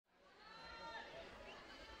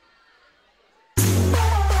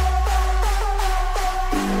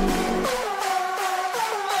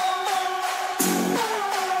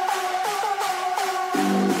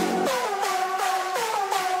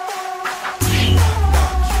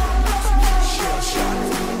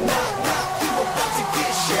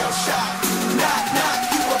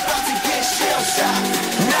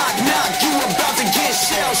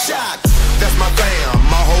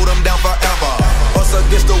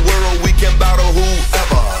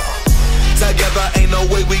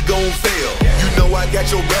way we gon' fail. You know I got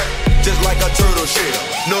your back, just like a turtle shell.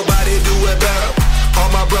 Nobody do it better. All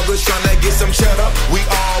my brothers tryna get some cheddar. We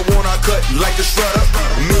all wanna cut like the shredder.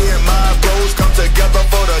 Me and my bros come together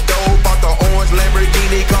for the dough. Bought the orange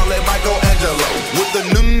Lamborghini, call it Michelangelo. With the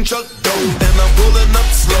nunchuck dough, and I'm pulling up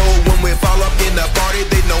slow. When we fall up in the party,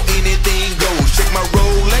 they know anything goes. Check my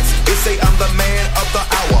Rolex, they say I'm the man of the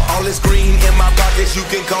hour. All this green in my pockets, you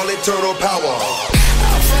can call it turtle power.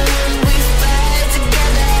 We fight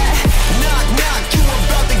together. Knock, knock, you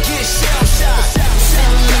about to get shell shocked.